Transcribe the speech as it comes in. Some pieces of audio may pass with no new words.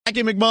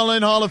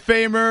MacMullan, Hall of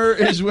Famer,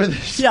 is with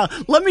us. Yeah,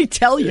 let me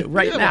tell you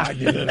right now.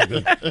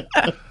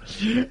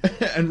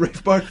 And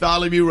Rafe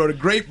Bartholomew wrote a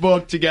great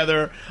book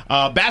together,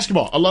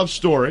 Basketball, A Love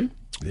Story.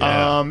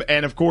 Yeah.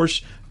 And, of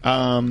course,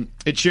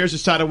 it shares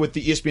its title with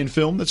the ESPN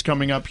film that's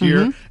coming up here.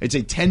 Mm-hmm. It's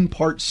a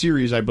 10-part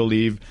series, I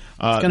believe.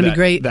 It's going to be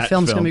great. The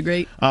film's going to be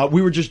great.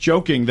 We were just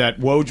joking that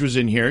Woj was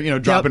in here,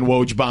 dropping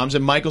Woj bombs,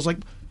 and Michael's like,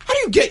 how do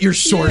you get your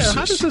sources? Yeah,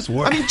 how does this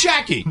work? I mean,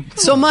 Jackie.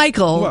 So,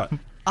 Michael... What?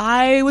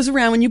 I was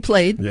around when you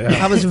played. Yeah.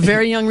 I was a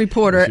very young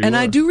reporter, and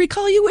I do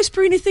recall you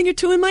whispering a thing or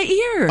two in my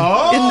ear in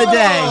the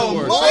day.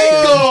 Michael!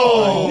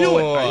 I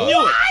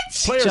knew it.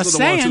 Players Just are the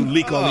saying. ones who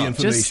leak all the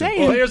information. Just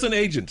saying. Players and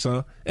agents,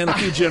 huh? And a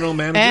few general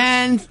managers.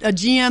 And a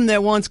GM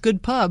that wants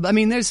good pub. I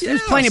mean, there's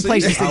plenty of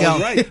places to go.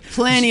 Right.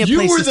 Plenty of You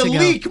places were to the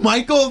go. leak,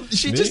 Michael.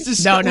 She just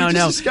discovered. No.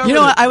 You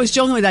know what? I was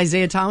joking with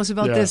Isaiah Thomas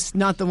about this.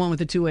 Not the one with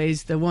the two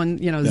A's. The one,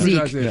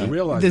 Zeke.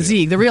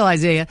 Isaiah, the real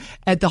Isaiah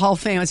at the Hall of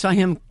Fame. I saw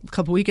him a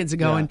couple weekends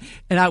ago,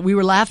 and we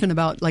were laughing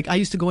about, like, I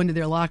used to go into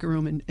their locker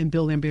room, and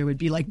Bill Laimbeer would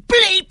be like,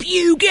 bleep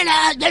you, get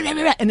out.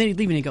 And then he'd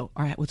leave, and he'd go,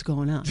 all right, what's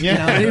going on?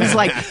 Yeah. And it was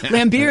like,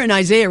 Laimbeer and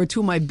Isaiah were two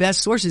of my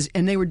best sources,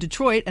 and they were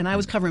Detroit, and I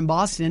was covering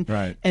Boston.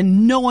 Right.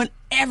 And no one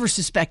ever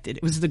suspected.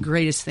 It was the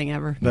greatest thing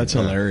ever. That's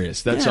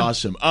hilarious. That's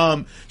awesome.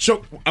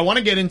 So I want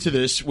to get into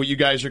this, what you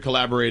guys are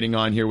collaborating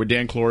on here with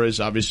Dan Flores,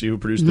 obviously, who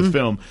produced the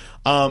film.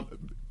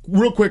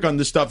 Real quick on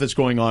the stuff that's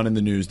going on in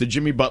the news, the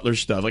Jimmy Butler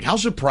stuff. Like, how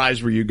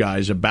surprised were you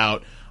guys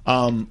about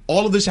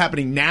all of this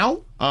happening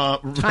now,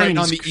 right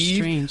on the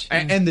eve,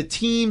 and the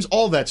teams,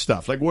 all that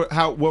stuff? Like,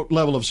 what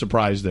level of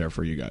surprise there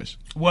for you guys?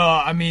 Well,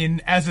 I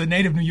mean, as a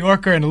native New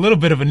Yorker and a little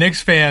bit of a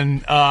Knicks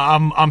fan,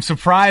 I'm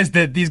surprised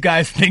that these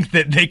guys think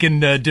that they can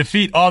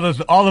defeat all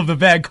of the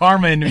bad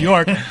karma in New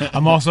York.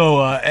 I'm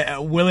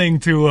also willing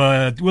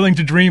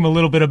to dream a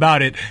little bit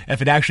about it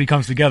if it actually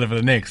comes together for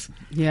the Knicks.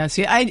 Yeah.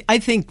 See, I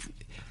think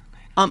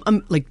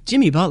I'm like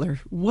Jimmy Butler.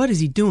 What is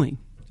he doing?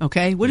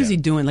 Okay, what is he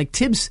doing? Like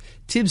Tibbs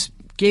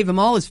gave him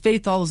all his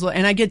faith, all his,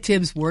 and I get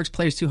Tibbs works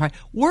players too hard.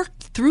 Work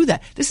through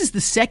that. This is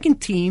the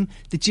second team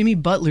that Jimmy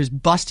Butler's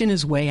busting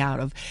his way out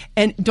of.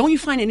 And don't you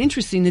find it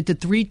interesting that the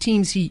three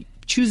teams he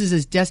chooses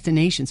as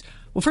destinations,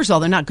 well, first of all,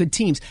 they're not good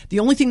teams. The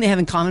only thing they have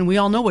in common, we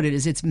all know what it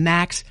is. It's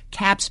max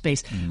cap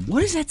space.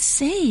 What does that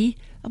say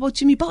about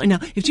Jimmy Butler? Now,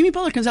 if Jimmy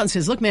Butler comes out and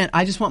says, look, man,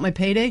 I just want my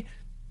payday,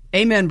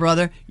 amen,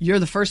 brother. You're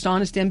the first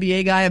honest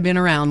NBA guy I've been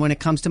around when it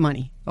comes to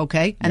money.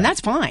 Okay? And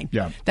that's fine.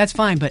 Yeah. That's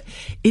fine. But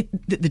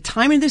the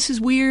timing of this is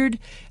weird.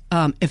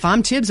 If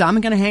I'm Tibbs, I'm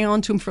going to hang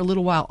on to him for a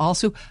little while.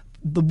 Also,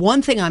 the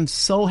one thing I'm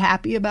so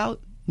happy about,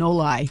 no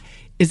lie,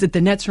 is that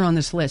the Nets are on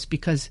this list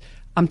because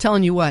I'm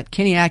telling you what,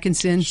 Kenny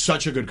Atkinson.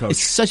 Such a good coach.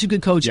 Is such a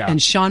good coach. Yeah.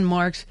 And Sean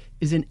Marks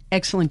is an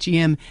excellent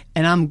GM.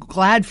 And I'm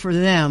glad for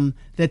them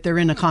that they're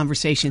in a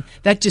conversation.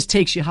 That just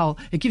takes you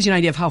it gives you an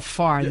idea of how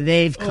far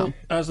they've come.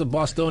 As a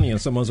Bostonian,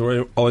 someone's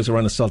always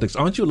around the Celtics,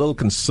 aren't you a little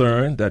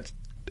concerned that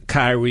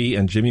Kyrie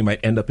and Jimmy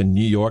might end up in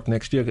New York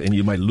next year and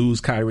you might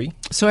lose Kyrie?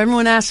 So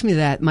everyone asked me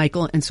that,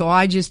 Michael, and so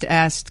I just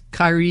asked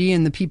Kyrie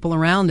and the people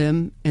around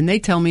him, and they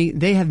tell me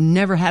they have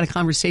never had a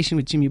conversation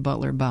with Jimmy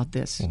Butler about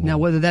this. Now,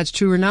 whether that's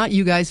true or not,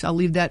 you guys, I'll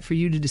leave that for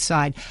you to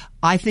decide.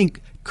 I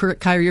think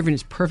Kyrie Irving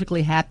is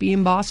perfectly happy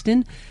in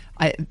Boston.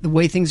 The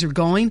way things are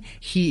going,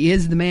 he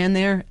is the man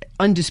there,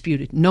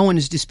 undisputed. No one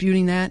is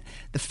disputing that.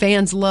 The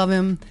fans love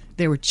him.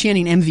 They were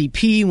chanting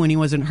MVP when he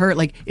wasn't hurt.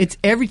 Like, it's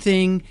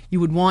everything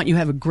you would want. You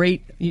have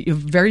you have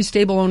very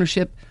stable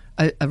ownership,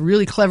 a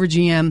really clever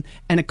GM,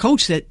 and a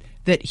coach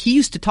that he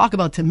used to talk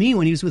about to me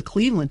when he was with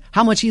Cleveland,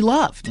 how much he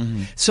loved.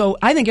 So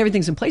I think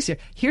everything's in place here.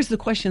 Here's the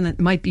question that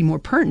might be more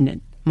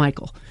pertinent,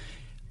 Michael.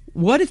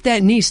 What if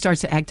that knee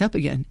starts to act up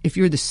again? If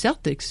you're the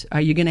Celtics,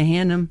 are you going to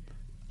hand him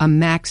a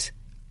max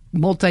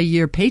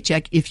multi-year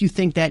paycheck if you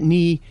think that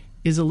knee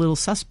is a little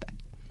suspect?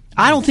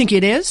 I don't think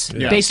it is,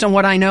 based on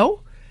what I know.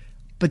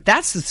 But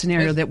that's the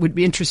scenario that would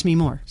interest me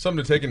more.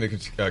 Something to take into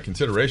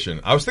consideration.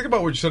 I was thinking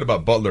about what you said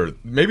about Butler.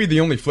 Maybe the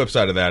only flip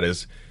side of that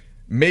is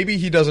maybe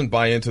he doesn't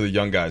buy into the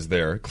young guys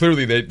there.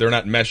 Clearly, they're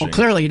not meshing. Well,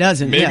 clearly he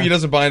doesn't. Maybe he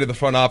doesn't buy into the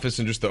front office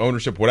and just the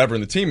ownership, whatever,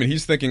 in the team. And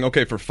he's thinking,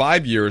 okay, for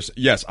 5 years,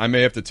 yes, I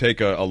may have to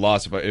take a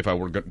loss if I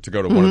were to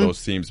go to one of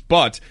those teams,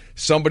 but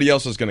somebody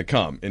else is going to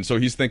come. And so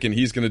he's thinking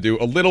he's going to do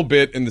a little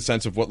bit in the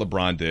sense of what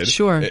LeBron did.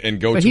 Sure. And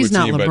go but to he's a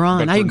not team. LeBron.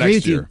 But I agree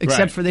with you, year.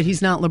 except for that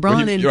he's not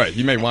LeBron. You're right.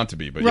 He may want to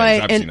be, but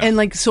right. Yeah, he's and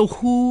like, so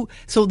who?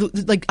 So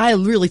like, I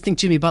really think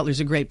Jimmy Butler's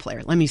a great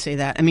player. Let me say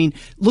that. I mean,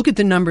 look at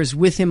the numbers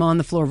with him on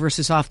the floor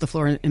versus off the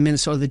floor in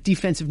Minnesota. The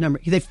defensive number,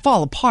 they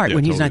fall apart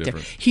when he's not there.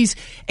 He's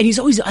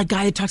always a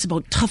guy that talks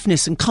about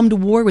toughness and come to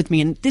war with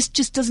me, and this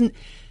just doesn't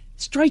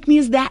strike me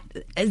as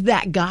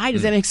that guy.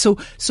 Does that make so?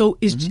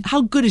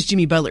 How good is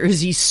Jimmy Butler?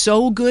 Is he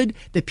so good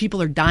that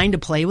people are dying to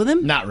play with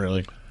him? Not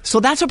really.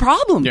 So that's a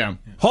problem. Yeah.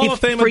 Hall of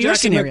Famer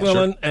Jackie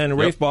MacMullan and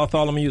Rafe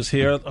Bartholomew is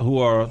here, who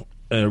are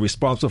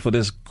responsible for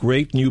this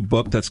great new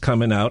book that's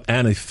coming out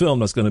and a film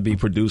that's going to be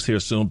produced here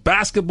soon.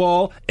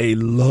 Basketball, a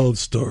love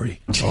story.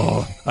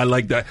 Oh, I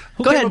like that.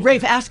 Go ahead,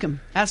 Rafe. Ask him.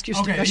 Ask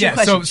your question.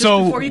 Just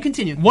before you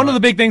continue. One of the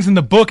big things in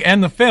the book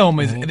and the film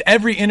is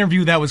every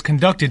interview that was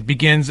conducted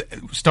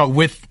start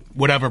with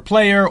whatever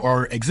player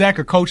or exec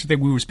or coach that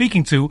we were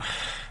speaking to,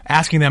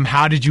 asking them,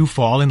 how did you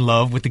fall in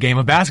love with the game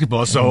of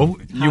basketball? So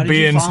how did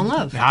you fall in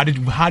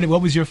love?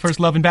 What was your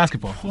first love in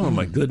basketball? Oh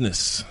my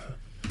goodness.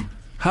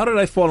 How did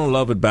I fall in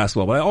love with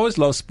basketball? Well, I always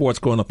loved sports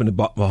growing up in the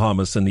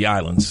Bahamas and the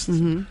islands.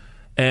 Mm-hmm.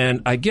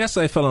 And I guess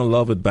I fell in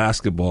love with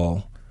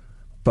basketball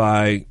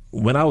by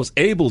when I was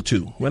able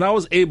to.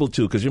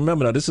 Because you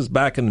remember now, this is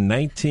back in the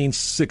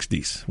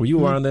 1960s. Were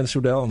you around then,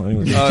 Trudell?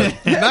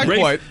 Not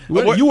quite.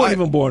 You weren't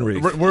even born,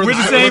 Rafe. We're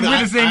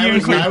the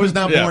same year. I was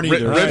not born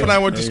either. Rafe and I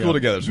went to school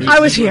together. So I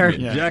was here.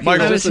 Jackie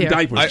was in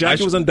diapers.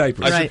 Jackie was in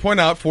diapers. I should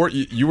point out,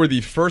 you were the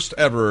first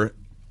ever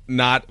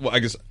I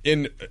guess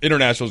in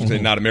international, say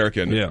not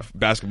American,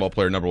 basketball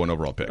player, #1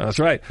 overall pick. That's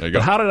right. There you go.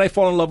 But how did I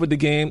fall in love with the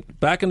game?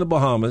 Back in the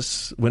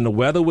Bahamas, when the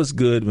weather was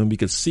good, when we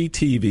could see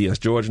TV, as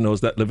George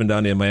knows that living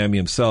down there in Miami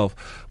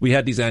himself, we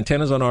had these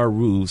antennas on our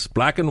roofs,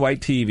 black and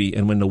white TV,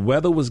 and when the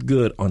weather was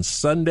good on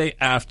Sunday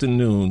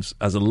afternoons,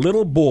 as a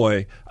little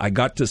boy, I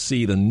got to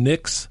see the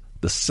Knicks,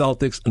 the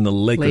Celtics, and the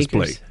Lakers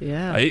play.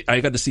 Yeah. I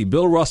got to see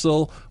Bill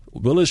Russell,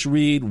 Willis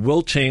Reed,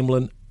 Wilt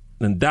Chamberlain,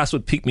 and that's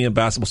what piqued me in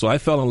basketball. So I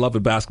fell in love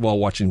with basketball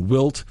watching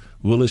Wilt,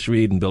 Willis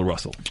Reed, and Bill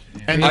Russell.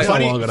 And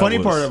the funny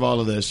part of all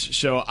of this,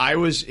 so I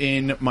was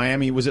in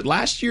Miami. Was it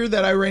last year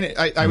that I ran it?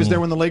 I was there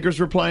when the Lakers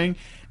were playing.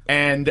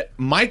 And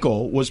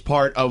Mychal was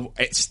part of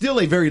still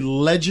a very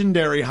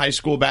legendary high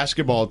school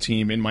basketball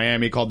team in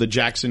Miami called the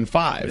Jackson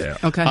 5. Yeah.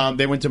 Okay.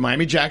 They went to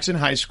Miami Jackson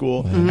High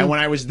School. And when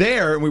I was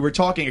there and we were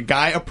talking, a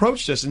guy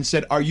approached us and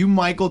said, "Are you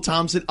Mychal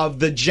Thompson of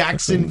the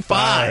Jackson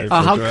 5? Oh,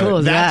 how cool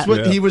is that? That's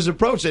what he was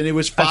approached. And it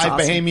was 5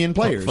 Bahamian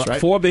players,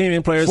 right? 4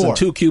 Bahamian players and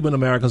 2 Cuban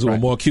Americans who were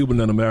more Cuban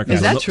than Americans.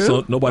 Is that true?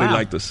 So nobody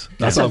liked us.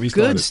 That's how a we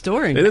good started.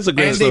 story. It is a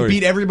great story. And they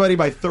beat everybody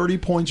by 30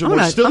 points or I'm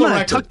more. Still a going to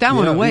record. tuck that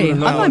one away. I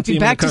might be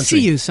back to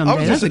see you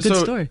someday. That's a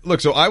good story.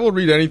 Look, so I will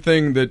read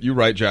anything that you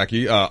write,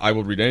 Jackie. I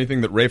will read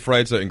anything that Rafe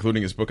writes,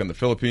 including his book on the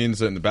Philippines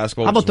and the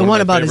basketball. How about the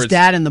one about his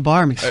dad in the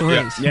bar?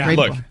 Yeah.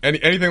 Look,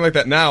 anything like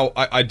that. Now,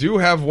 I do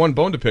have one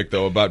bone to pick,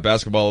 though, about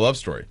basketball love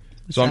story.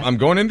 So I'm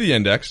going into the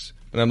index,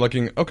 and I'm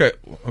looking, okay,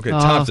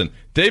 Thompson.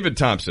 David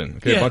Thompson.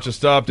 Okay, a bunch of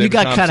stuff. David you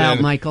got Thompson. cut out,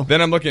 Mychal.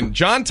 Then I'm looking,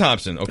 John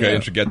Thompson. Okay,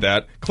 and should get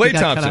that. Clay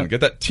Thompson.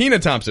 Get that. Tina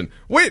Thompson.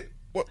 Wait.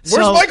 Where's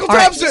Mychal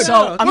Thompson? Right,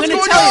 so I'm What's going to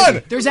going tell on?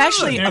 you, there's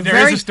actually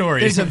there's a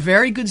story. There's a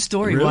very good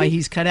story why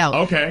he's cut out.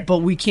 Okay. But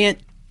we can't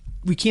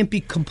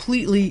be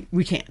completely,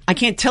 I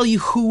can't tell you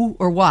who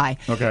or why.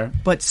 Okay.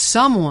 But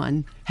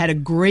someone had a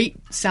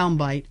great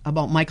soundbite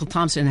about Mychal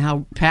Thompson and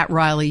how Pat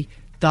Riley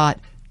thought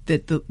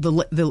that the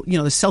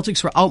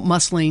Celtics were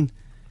out-muscling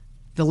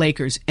the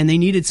Lakers and they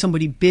needed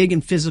somebody big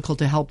and physical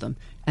to help them.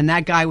 And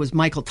that guy was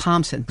Mychal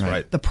Thompson.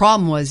 Right. The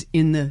problem was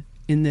in the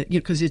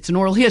because it's an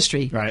oral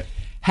history. Right.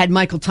 Had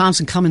Mychal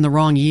Thompson come in the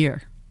wrong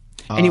year.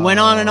 And he went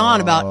on and on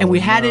about, and we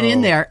had it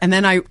in there. And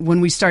then when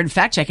we started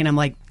fact checking, I'm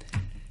like,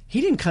 you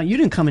didn't come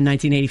in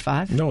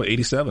 1985. No,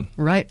 87.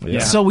 Right. Yeah.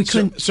 So we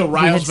couldn't. So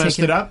Riles messed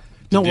it up?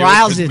 No,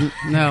 Riles didn't.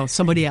 No,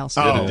 somebody else.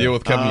 Did a deal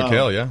with Kevin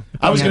McHale, yeah.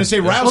 I was going to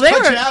say Riles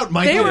cut you out,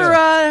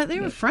 Mychal.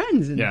 They were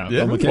friends.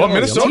 Yeah. Well,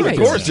 Minnesota, of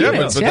course, but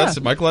that's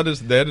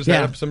Mychal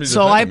had somebody.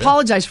 So I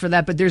apologize for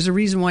that, but there's a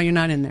reason why you're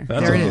not in there.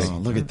 There it is. Oh,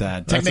 look at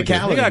that. That's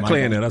Technicality. You got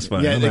Clay in there. That's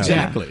fine. Yeah,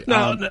 exactly.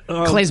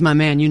 Clay's my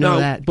man. You know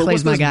that.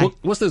 Clay's my guy.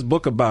 What's this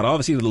book about?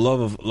 Obviously, the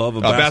love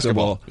of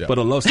basketball. But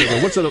a love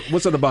story.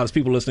 What's it about? As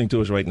people listening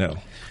to us right now.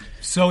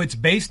 So it's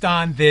based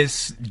on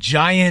this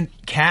giant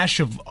cache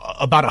of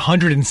about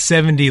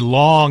 170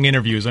 long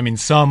interviews. I mean,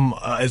 some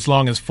as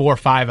long as 4 or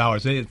 5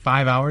 hours.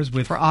 5 hours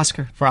for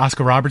Oscar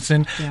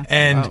Robertson. Yeah.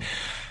 And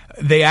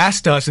they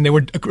asked us, and they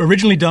were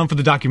originally done for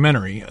the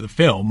documentary, the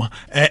film,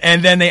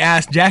 and then they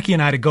asked Jackie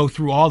and I to go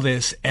through all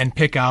this and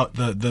pick out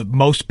the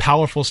most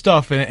powerful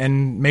stuff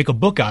and make a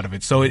book out of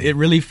it. So it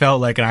really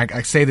felt like, and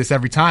I say this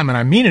every time, and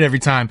I mean it every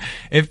time,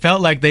 it felt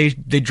like they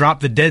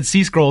dropped the Dead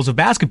Sea Scrolls of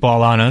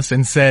basketball on us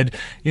and said,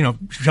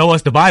 show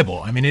us the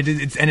Bible. I mean,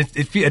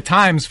 it's at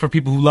times for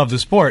people who love the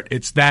sport,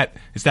 it's that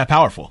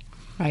powerful.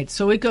 Right.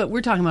 So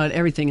we're talking about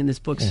everything in this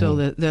book. Mm-hmm. So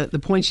the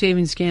point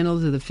shaving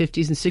scandals of the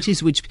 50s and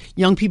 60s, which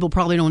young people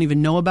probably don't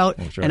even know about.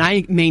 Right. And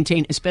I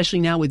maintain,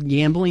 especially now with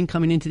gambling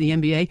coming into the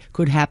NBA,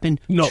 could happen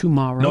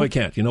tomorrow. No, it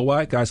can't. You know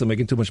why? Guys are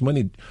making too much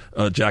money,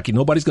 Jackie.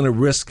 Nobody's going to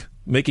risk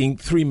making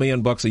 $3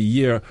 million a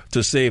year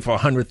to save for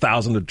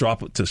 $100,000 to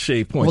drop to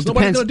shave points. Well,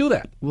 nobody's going to do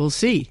that. We'll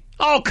see.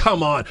 Oh,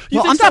 come on.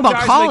 Well, I'm talking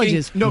about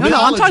colleges. No,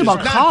 I'm talking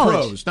about college.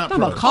 Pros, not I'm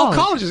talking about college.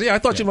 Oh, colleges. Yeah, I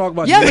thought you were talking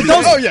about. Yeah, but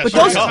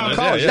those,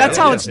 college. That's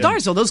how it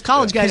starts. So those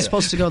college guys are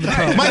supposed to go to the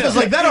pro. Mychal's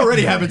like, that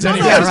already happens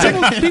anyway.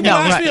 People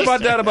ask me about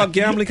that, about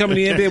gambling coming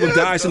to the NBA with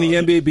guys in the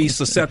NBA be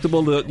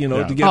susceptible to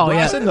to get.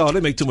 I said no, they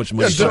make too much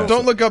money.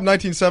 Don't look up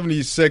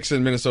 1976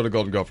 in Minnesota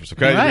Golden Gophers.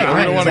 Okay, right,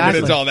 we don't want to get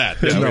into all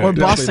that. Or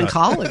Boston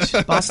College.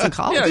 Boston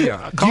College.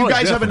 Yeah. Do you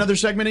guys have another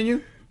segment in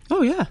you?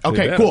 Oh, yeah.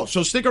 Okay, Yeah. cool.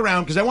 So stick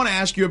around because I want to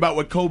ask you about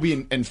what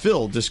Kobe and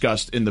Phil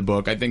discussed in the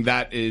book. I think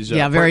that is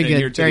very pertinent good.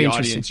 here to Very the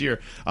interesting. audience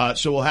here.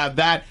 So we'll have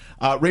that.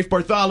 Rafe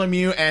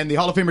Bartholomew and the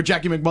Hall of Famer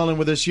Jackie MacMullan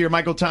with us here.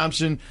 Mychal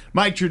Thompson,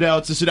 Mike Trudell.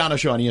 It's the Sedano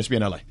Show on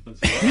ESPN LA.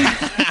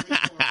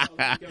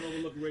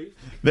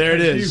 There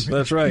it is.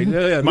 That's right.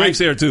 Yeah, Mike's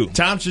here too.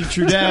 Thompson,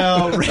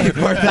 Trudell, Rafe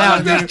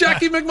Bartholomew. That's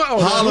Jackie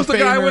MacMullan. Hall Who's of the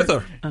guy Famer with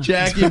her?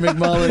 Jackie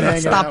MacMullan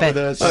hanging Stop out it. with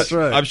us. That's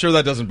right. I'm sure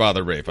that doesn't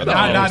bother Rafe. I don't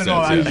Not at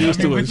all. understand. He's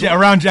used to it.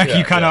 Around Jackie,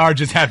 you kind of are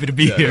just happy to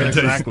be here.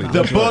 Exactly.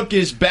 The book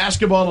is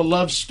Basketball: A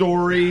Love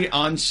Story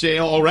on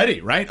sale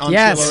already, right? On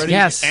Yes, sale already.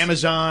 yes.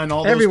 Amazon,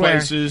 all those Everywhere,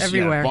 places.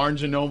 everywhere. Yeah,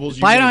 Barnes and Nobles.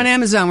 you Buy it name on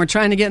Amazon. We're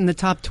trying to get in the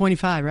top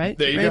 25, right?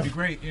 There you Right? go. That'd be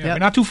great. Yeah, Yep. but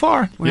not too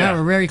far.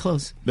 We're very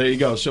close. There you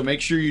go. So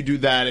make sure you do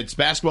that. It's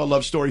Basketball: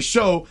 Love Story.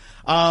 So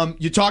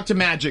you talk to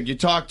Magic, you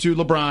talk to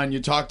LeBron, you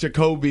talk to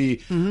Kobe.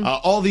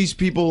 All these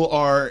people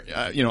are,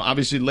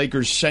 obviously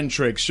Lakers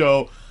centric.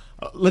 So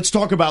let's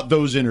talk about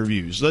those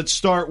interviews. Let's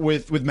start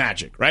with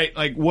Magic, right?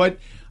 Like what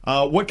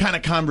kind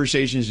of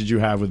conversations did you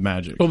have with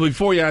Magic? Well,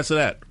 before you answer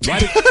that, why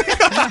did,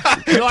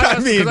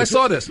 because I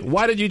saw this.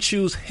 Why did you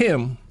choose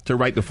him to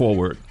write the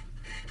foreword?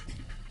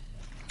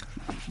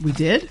 We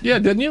did? Yeah,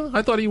 didn't you?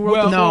 I thought he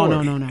wrote the No,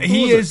 foreword. no.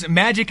 He is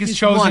Magic is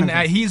He's one chosen. of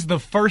them. He's the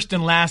first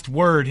and last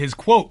word. His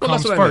quote Well,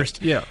 comes that's what I meant.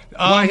 first. Yeah.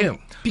 Why him?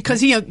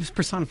 Because he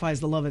personifies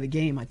the love of the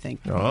game, I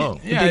think. Oh.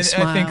 Yeah, big I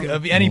smile. think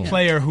of any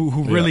player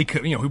who really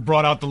could, who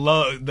brought out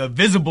the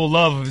visible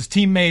love of his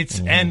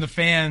teammates and the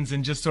fans,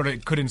 and just sort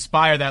of could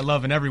inspire that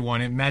love in everyone.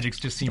 And Magic's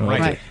just seemed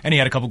right. Right. And he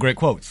had a couple great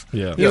quotes.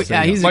 Yeah. He's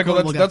a Michael,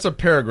 quotable guy. that's a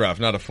paragraph,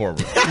 not a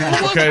forward.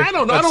 Okay, I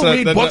don't know. I don't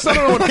read books. I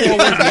don't know what the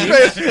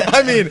foreword means.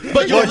 I mean,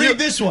 But you'll well, read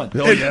this one.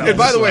 And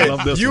by the I way,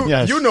 love this you one.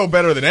 Yes. you know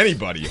better than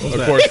anybody, of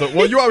course.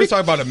 Well, you always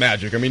talk about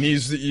Magic. I mean,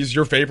 he's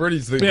your favorite.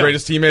 He's the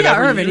greatest teammate Yeah,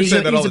 ever. Irvin. You He's say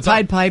a, that all he's a the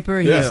time. Pied Piper.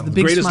 He's Yeah. the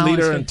big Greatest smile on his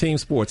leader face. in team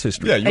sports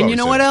history. Yeah, And you always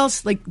know say what that.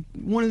 else? Like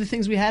one of the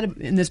things we had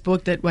in this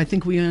book that I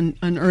think we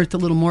unearthed a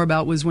little more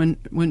about was when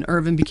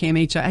Irvin became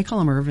HIV. I call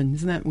him Irvin.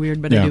 Isn't that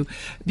weird? But Yeah. I do.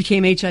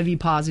 Became HIV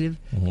positive,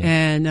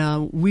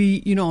 and we,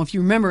 if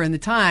you remember in the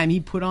time, he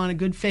put on a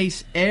good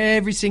face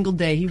every single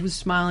day. He was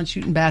smiling,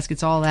 shooting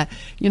baskets, all that.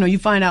 You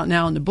find out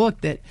now in the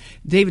book that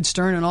David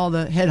Stern and all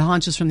the head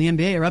honchos from the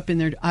NBA are up in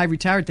their ivory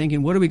tower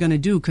thinking, "What are we going to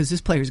do? Because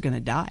this player's going to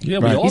die." Yeah,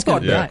 we all He's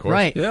thought gonna that. die. of course.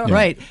 Right, Yeah.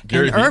 right.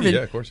 Gary And Vee, Irvin, yeah,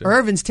 of course, yeah.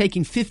 Irvin's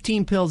taking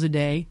 15 pills a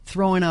day,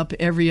 throwing up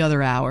every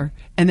other hour,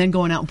 and then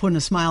going out and putting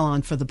a smile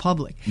on for the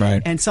public.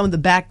 Right. And some of the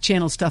back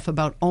channel stuff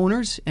about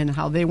owners and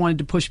how they wanted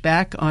to push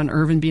back on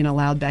Irvin being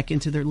allowed back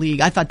into their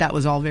league. I thought that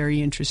was all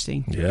very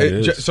interesting. Yeah,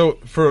 it is. So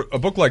for a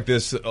book like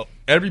this,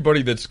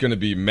 everybody that's going to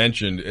be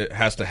mentioned it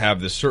has to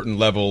have this certain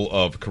level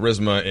of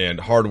charisma and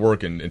hard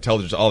work and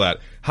intelligence, all that.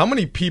 How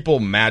many people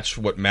match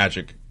what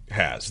Magic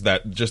has?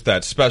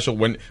 That special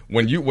when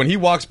he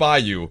walks by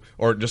you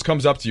or just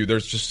comes up to you,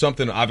 there's just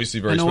something obviously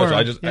very An special.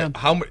 aura, yeah.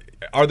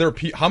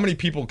 How many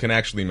people can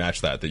actually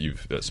match that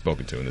you've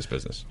spoken to in this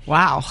business?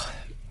 Wow.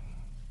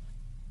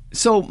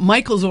 So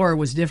Michael's aura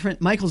was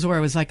different. Michael's aura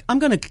was like, I'm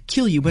going to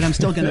kill you, but I'm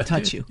still going to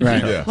touch you.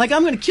 Right. Yeah. Like,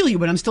 I'm going to kill you,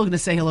 but I'm still going to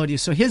say hello to you.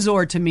 So his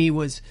aura to me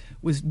was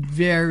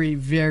very,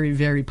 very,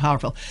 very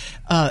powerful.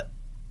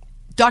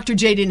 Dr.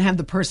 J didn't have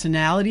the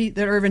personality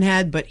that Irvin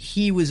had, but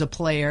he was a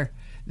player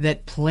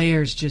that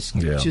players just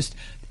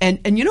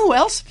and you know who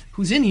else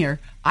who's in here?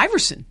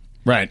 Iverson.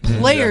 Right.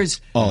 Players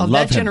Oh, of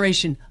love that him.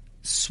 generation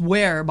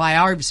swear by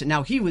Iverson.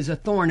 Now he was a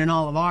thorn in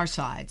all of our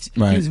sides.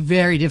 Right. He was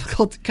very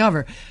difficult to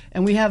cover,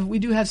 and we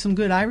do have some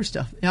good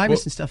Iverson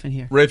stuff in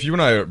here. Rafe, you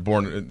and I are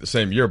born the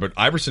same year, but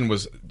Iverson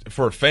was,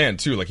 for a fan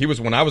too, like he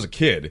was when I was a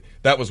kid,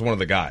 that was one of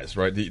the guys,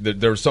 right?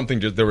 There was something,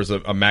 there was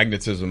a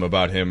magnetism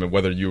about him, and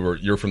whether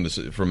you're from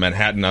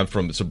Manhattan, I'm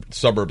from the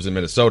suburbs in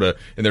Minnesota,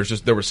 and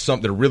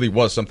there really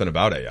was something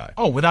about AI.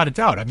 Oh, without a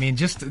doubt. I mean,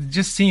 just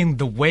seeing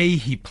the way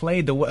he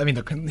played, his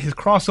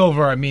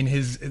crossover. I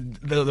mean,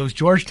 those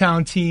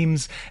Georgetown teams,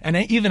 and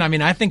even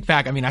I think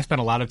back. I spent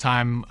a lot of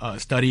time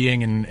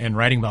studying and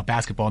writing about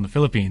basketball in the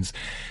Philippines.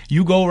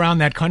 You go around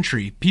that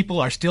country, people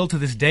are still to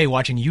this day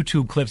watching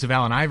YouTube clips of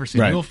Allen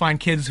Iverson. Right. You'll find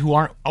kids who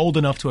aren't old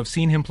enough to have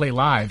seen him play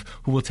live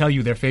who will tell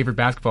you their favorite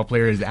basketball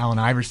player is Allen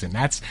Iverson.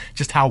 That's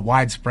just how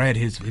widespread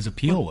his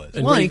appeal was.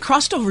 Well, he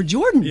crossed over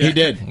Jordan. He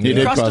did. He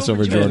did cross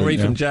over Jordan. And Rafe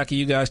yeah. and Jackie,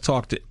 you guys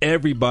talked to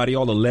everybody,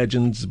 all the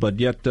legends, but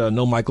yet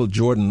no Michael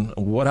Jordan.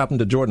 What happened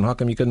to Jordan? How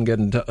come you couldn't get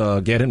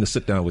him to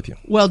sit down with you?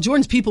 Well,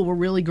 Jordan's people were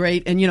really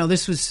great, and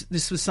this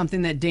was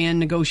something that Dan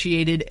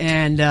negotiated,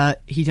 and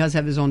he does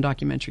have his own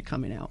documentary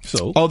coming out.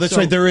 Oh, that's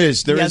right. There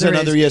is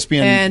another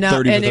ESPN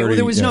 30 for 30.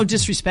 There was no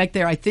disrespect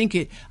there. I think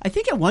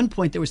at one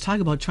point there was talk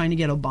about trying to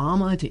get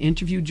Obama to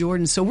interview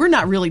Jordan. So we're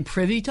not really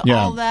privy to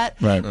all that.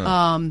 Right.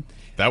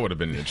 That would have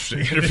been an interesting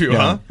interview,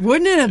 huh?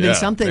 Wouldn't it have been Yeah,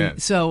 something? man.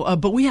 So,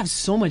 but we have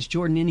so much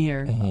Jordan in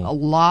here, a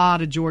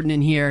lot of Jordan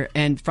in here,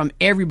 and from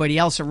everybody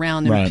else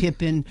around him, Right.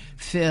 Pippen,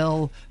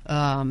 Phil,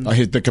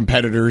 The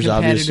competitors,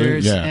 obviously.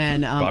 Yeah.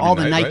 and Bobby all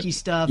the Knight, Nike right?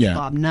 stuff. Yeah.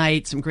 Bob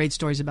Knight, some great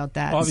stories about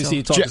that. Obviously,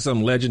 you talked to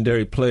some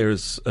legendary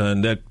players,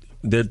 and that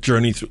their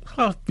journey through.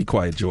 Oh, be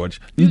quiet,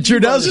 George.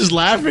 Trudell's just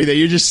laughing that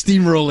you're just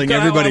steamrolling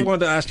everybody. I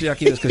wanted to ask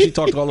Jackie this because she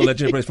talked to all the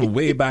legendary players from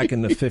way back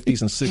in the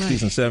 50s and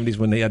 60s and 70s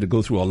when they had to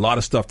go through a lot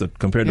of stuff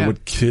compared to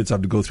what kids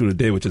have to go through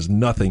today, which is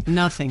nothing.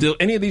 Nothing. Do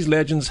any of these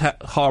legends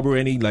harbor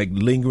any like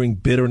lingering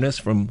bitterness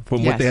from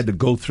what they had to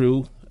go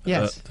through?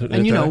 Yes.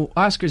 And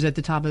Oscar's at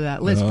the top of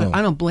that list, but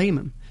I don't blame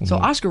him. So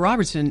Oscar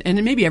Robertson,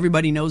 and maybe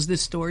everybody knows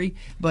this story,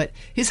 but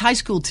his high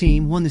school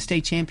team won the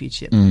state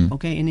championship,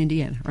 in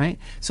Indiana, right?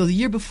 So the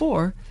year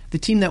before, the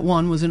team that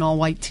won was an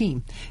all-white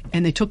team.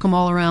 And they took them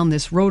all around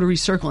this rotary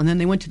circle, and then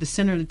they went to the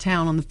center of the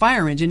town on the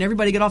fire engine.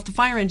 Everybody got off the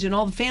fire engine,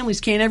 all the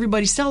families came,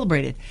 everybody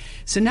celebrated.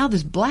 So now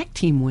this black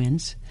team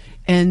wins,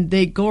 and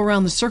they go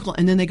around the circle,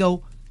 and then they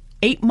go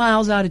 8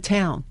 miles out of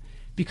town,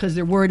 because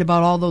they're worried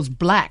about all those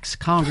blacks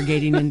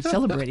congregating and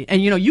celebrating.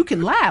 And, you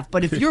can laugh,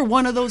 but if you're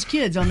one of those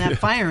kids on that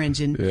fire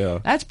engine,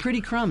 that's pretty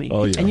crummy.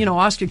 Oh, yeah. And,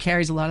 Oscar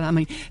carries a lot of that. I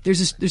mean,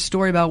 there's a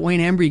story about Wayne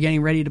Embry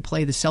getting ready to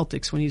play the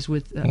Celtics when he's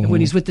with the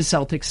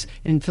Celtics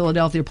in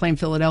Philadelphia. They're playing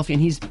Philadelphia,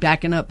 and he's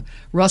backing up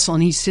Russell,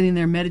 and he's sitting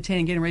there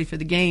meditating, getting ready for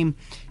the game.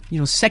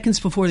 Seconds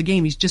before the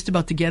game, he's just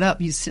about to get up.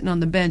 He's sitting on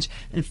the bench,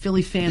 and a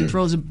Philly fan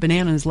throws a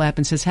banana in his lap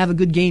and says, "Have a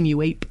good game,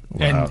 you ape."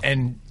 Wow.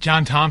 And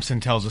John Thompson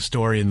tells a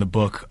story in the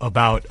book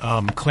about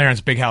Clarence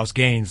Big House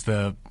Gaines,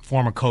 the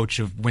former coach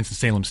of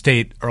Winston-Salem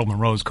State, Earl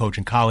Monroe's coach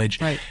in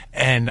college. Right.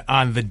 And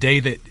on the day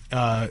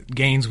that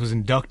Gaines was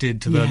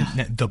inducted to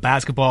the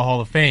Basketball Hall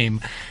of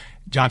Fame,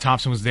 John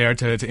Thompson was there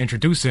to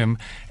introduce him,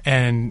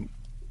 and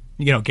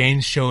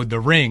Gaines showed the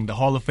ring, the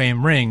Hall of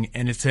Fame ring,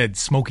 and it said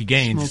Smokey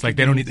Gaines. It's like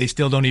they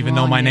still don't even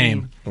know my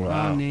name. Wow.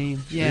 Wrong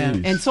name. Yeah.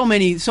 Jeez. And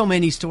so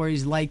many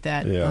stories like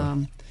that. Yeah.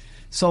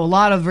 So a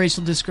lot of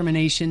racial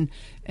discrimination,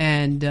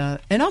 and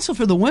also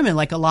for the women,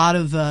 like a lot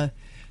of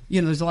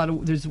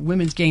there's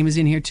women's game is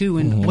in here too,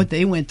 and what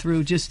they went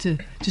through just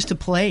to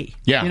play.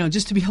 Yeah.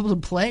 Just to be able to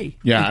play.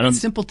 Yeah.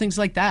 Simple things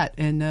like that.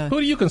 And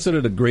who do you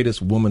consider the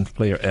greatest woman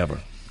player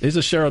ever? Is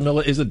it Cheryl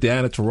Miller? Is it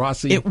Diana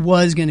Taurasi? It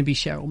was going to be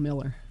Cheryl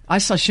Miller. I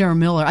saw Cheryl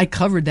Miller. I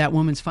covered that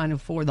women's Final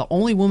Four. The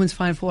only women's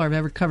Final Four I've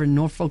ever covered in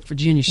Norfolk,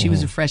 Virginia. She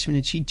was a freshman,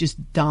 and she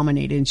just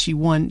dominated. And she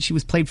won. She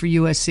was played for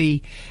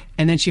USC,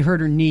 and then she hurt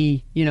her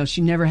knee.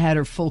 She never had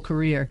her full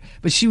career.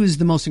 But she was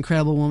the most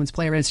incredible women's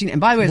player I've seen. And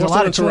by the way, there's a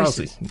lot of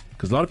choices.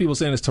 Because a lot of people are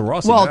saying it's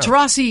Taurasi. Well, now.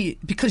 Taurasi,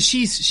 because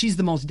she's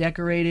the most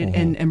decorated,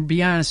 and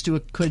Breonna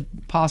Stewart could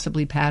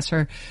possibly pass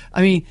her.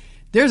 I mean,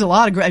 there's a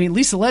lot of great. I mean,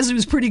 Lisa Leslie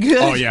was pretty good.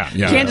 Oh, yeah.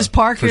 Candace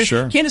Parker. For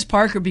sure. Candace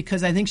Parker,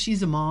 because I think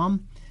she's a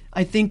mom.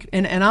 I think,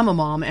 and I'm a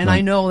mom, and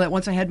I know that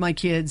once I had my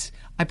kids,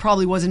 I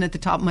probably wasn't at the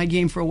top of my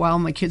game for a while.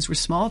 My kids were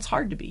small. It's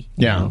hard to be.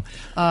 Yeah.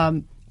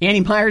 Annie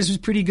Myers was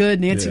pretty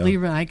good. Nancy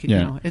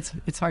Lieberman,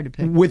 it's hard to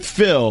pick. With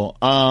Phil,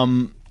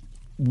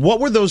 what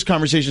were those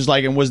conversations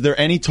like, and was there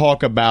any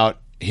talk about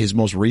his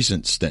most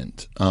recent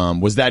stint?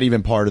 Was that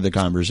even part of the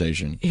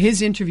conversation?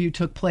 His interview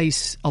took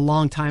place a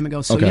long time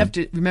ago, so you have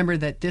to remember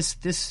that these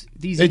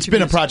it's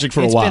been a project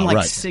for a while, it's been like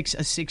right?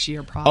 a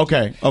 6-year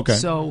project. Okay.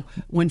 So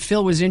when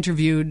Phil was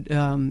interviewed,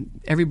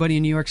 everybody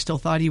in New York still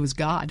thought he was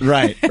God.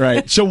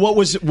 Right. So what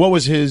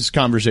was his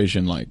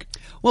conversation like?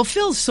 Well,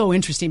 Phil's so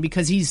interesting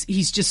because he's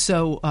just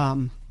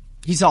so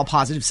he's all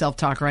positive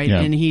self-talk, right?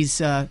 Yeah. And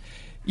he's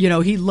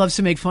he loves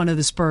to make fun of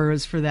the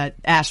Spurs for that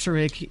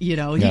asterisk. He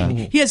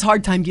has a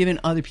hard time giving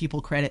other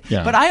people credit.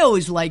 Yeah. But I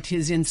always liked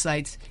his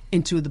insights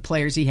into the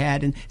players he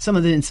had, and some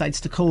of the insights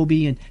to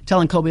Kobe, and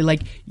telling Kobe,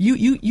 like,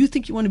 you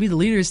think you want to be the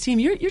leader of his team?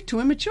 You're too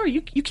immature.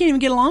 You can't even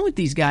get along with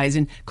these guys.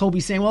 And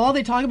Kobe saying, well, all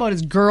they talk about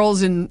is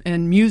girls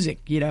and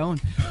music,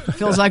 And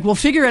Phil's like, well,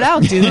 figure it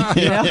out, dude.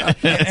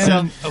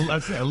 And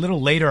a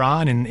little later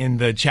on in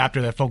the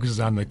chapter that focuses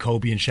on the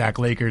Kobe and Shaq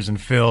Lakers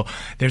and Phil,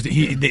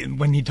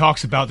 when he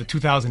talks about the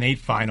 2008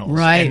 finals,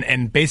 right,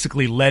 and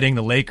basically letting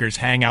the Lakers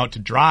hang out to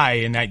dry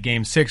in that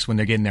Game 6 when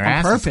they're getting their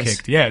asses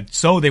purpose. kicked,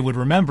 so they would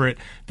remember it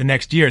the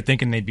next year,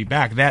 thinking they'd be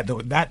back.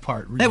 That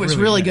part was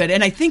really good.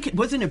 And I think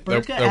wasn't it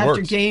Burka that after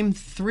works. Game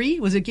 3?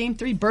 Was it Game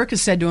 3? Burka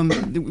said to him,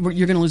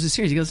 "You're going to lose the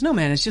series." He goes, "No,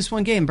 man, it's just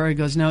one game." Burka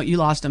goes, "No, you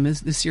lost them.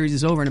 This series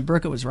is over." And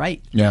Burka was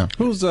right. Yeah.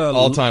 Who's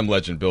all-time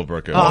legend Bill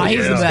Burka? Oh,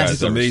 he's the best.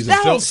 It's amazing.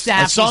 That whole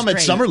staff. I saw him was at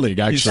great. Summer League.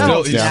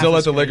 Actually, He's still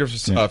at the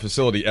Lakers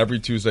facility every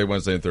Tuesday,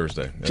 Wednesday, and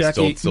Thursday.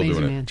 Jackie, still doing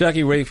amazing, it. man.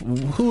 Jackie, Rafe,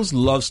 whose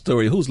love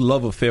story, whose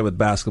love affair with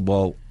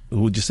basketball,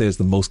 who would you say is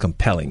the most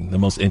compelling, the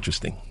most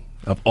interesting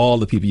of all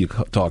the people you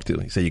talk to?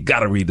 You say, you got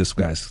to read this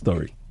guy's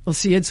story. Well,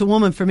 see, it's a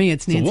woman for me.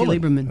 It's Nancy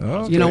Lieberman.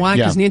 Oh, okay. You know why?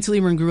 Because Yeah. Nancy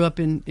Lieberman grew up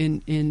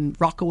in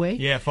Rockaway.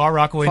 Yeah, Far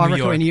Rockaway,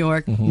 New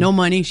York. No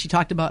money. She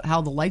talked about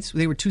how the lights,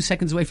 they were 2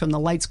 seconds away from the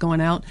lights going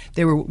out.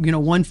 They were,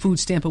 one food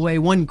stamp away,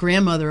 one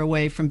grandmother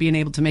away from being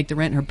able to make the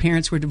rent. Her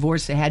parents were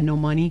divorced. They had no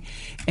money.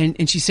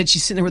 And she said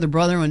she's sitting there with her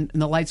brother and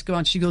the lights go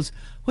on. She goes,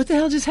 "What the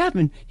hell just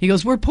happened?" He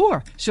goes, "We're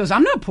poor." She goes,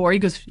 "I'm not poor." He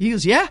goes,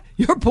 "Yeah,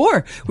 you're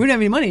poor. We don't have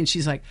any money." And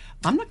she's like,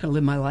 "I'm not going to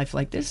live my life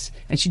like this."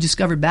 And she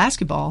discovered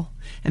basketball,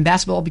 and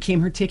basketball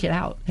became her ticket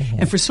out.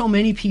 And for so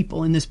many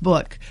people in this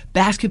book,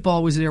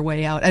 basketball was their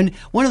way out. And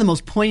one of the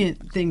most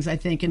poignant things, I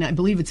think, and I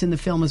believe it's in the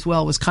film as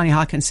well, was Connie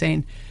Hawkins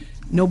saying,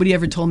 nobody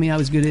ever told me I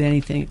was good at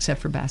anything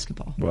except for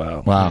basketball.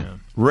 Wow. Wow.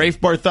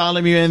 Rafe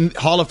Bartholomew and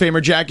Hall of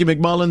Famer Jackie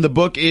MacMullan. The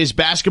book is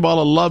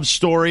Basketball: A Love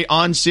Story,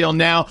 on sale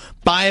now.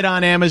 Buy it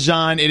on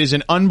Amazon. It is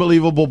an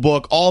unbelievable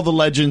book. All the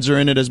legends are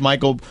in it, as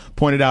Michael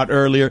pointed out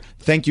earlier.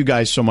 Thank you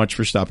guys so much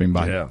for stopping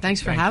by. Yeah.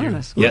 Thanks for having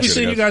us. We'll be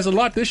seeing you guys a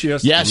lot this year.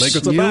 Yes. The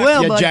Lakers are You back.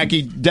 will. Yeah, buddy.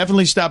 Jackie,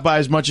 definitely stop by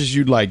as much as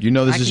you'd like. You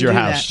know this I is can your do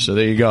house, that. so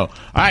there you go. All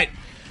right.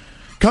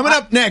 Coming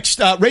up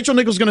next, Rachel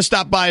Nichols is going to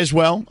stop by as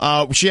well.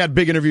 She had a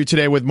big interview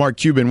today with Mark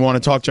Cuban. We want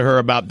to talk to her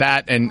about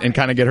that and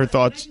kind of get her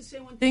thoughts. Can I just say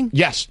one thing?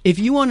 Yes. If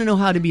you want to know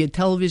how to be a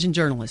television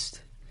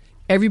journalist,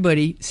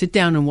 everybody sit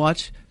down and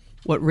watch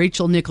what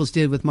Rachel Nichols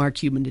did with Mark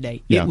Cuban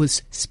today. Yeah. It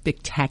was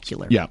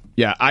spectacular. Yeah.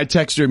 I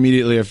texted her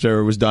immediately after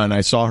it was done.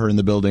 I saw her in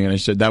the building, and I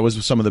said, that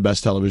was some of the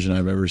best television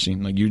I've ever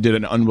seen. Like, you did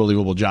an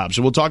unbelievable job.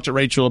 So we'll talk to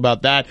Rachel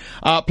about that.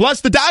 Plus,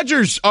 the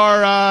Dodgers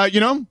are,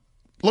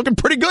 looking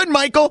pretty good,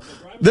 Michael.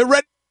 They're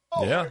ready.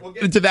 Yeah. We'll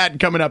get into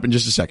that coming up in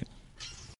just a second.